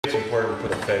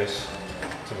face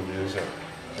to the music.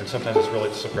 And sometimes it's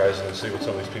really surprising to see what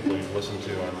some of these people you've listened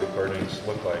to on recordings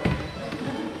look like.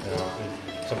 You know,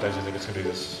 sometimes you think it's going to be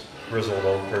this grizzled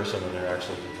old person, and they're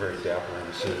actually very dapper in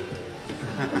a suit.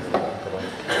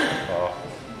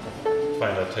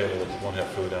 Find a table that won't have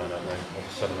food on it, and I'll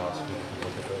just send them out so people can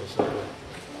look at those.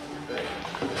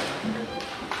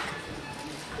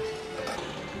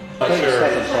 Not Play the sure.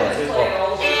 second part.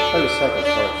 Play the second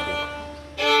part.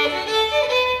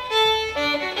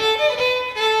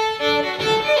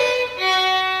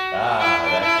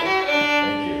 That's it.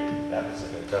 Thank you. That was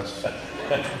Okay, that's,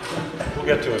 we'll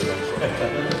get to it eventually.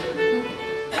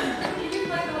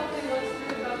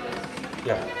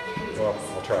 Yeah, well,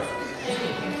 I'll try.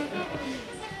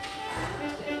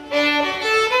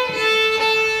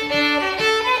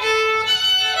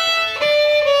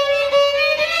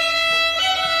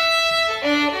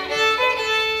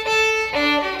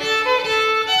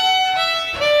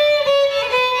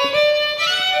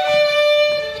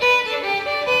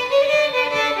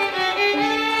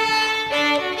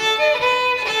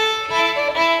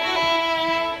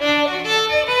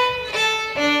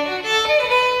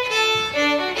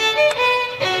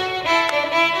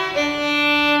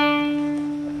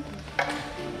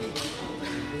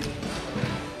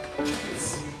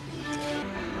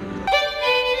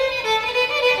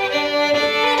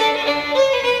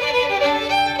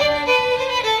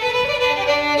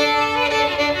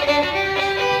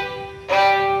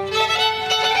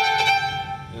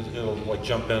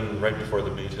 Jump in right before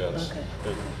the beat hits.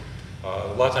 Okay.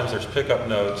 A lot of times there's pickup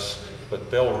notes, but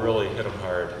they'll really hit them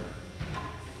hard.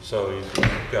 So you've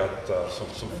got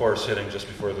some force hitting just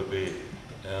before the beat.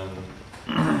 And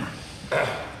I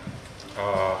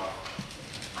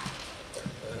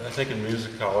think in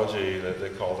musicology that they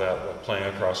call that like playing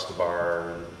across the bar,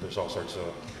 and there's all sorts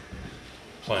of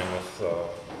playing with you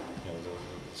know,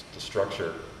 the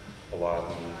structure a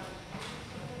lot. And,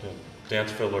 you know,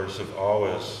 dance fiddlers have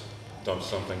always done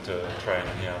something to try and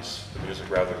enhance the music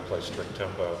rather than play strict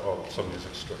tempo. Oh, some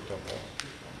music's strict tempo.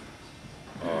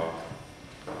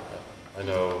 I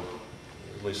know,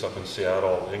 at least up in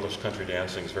Seattle, English country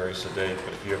dancing is very sedate,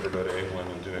 but if you ever go to England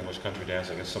and do English country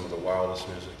dancing, it's some of the wildest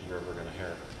music you're ever going to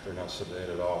hear. They're not sedate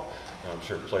at all. Now, I'm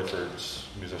sure Playford's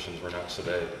musicians were not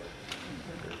sedate.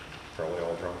 They're probably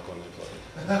all drunk when they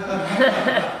played.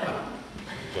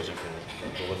 Judging from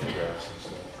the lithographs and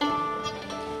stuff.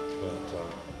 But,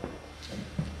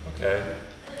 okay,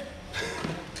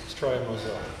 let's try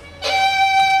Moselle.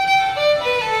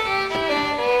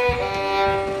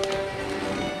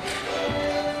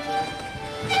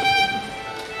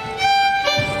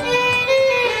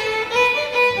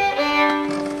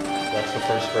 That's the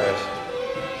first phrase.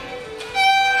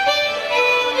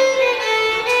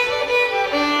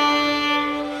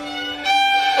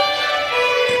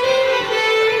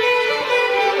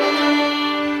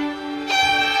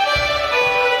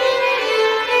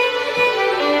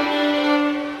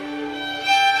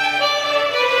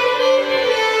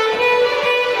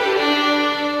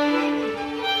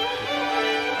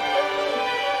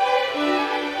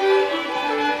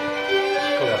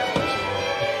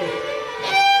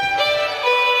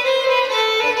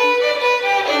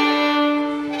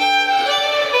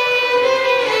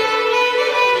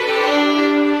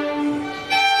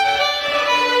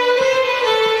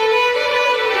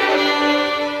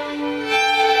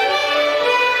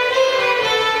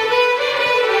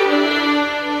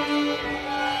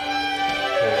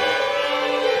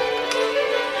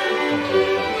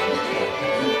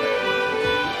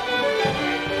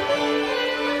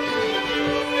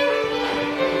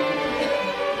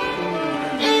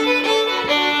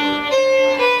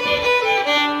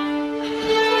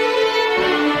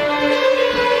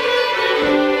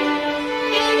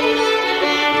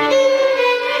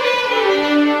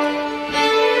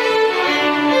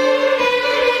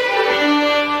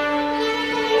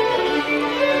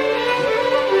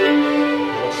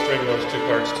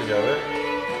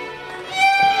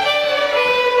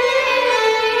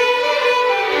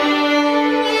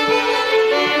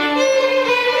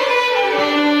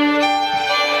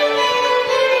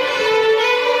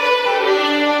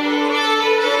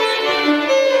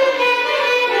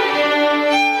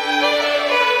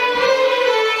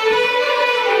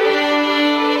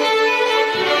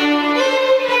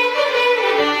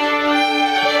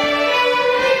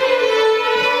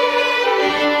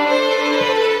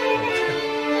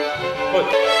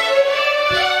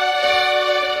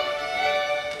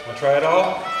 Try it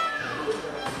all?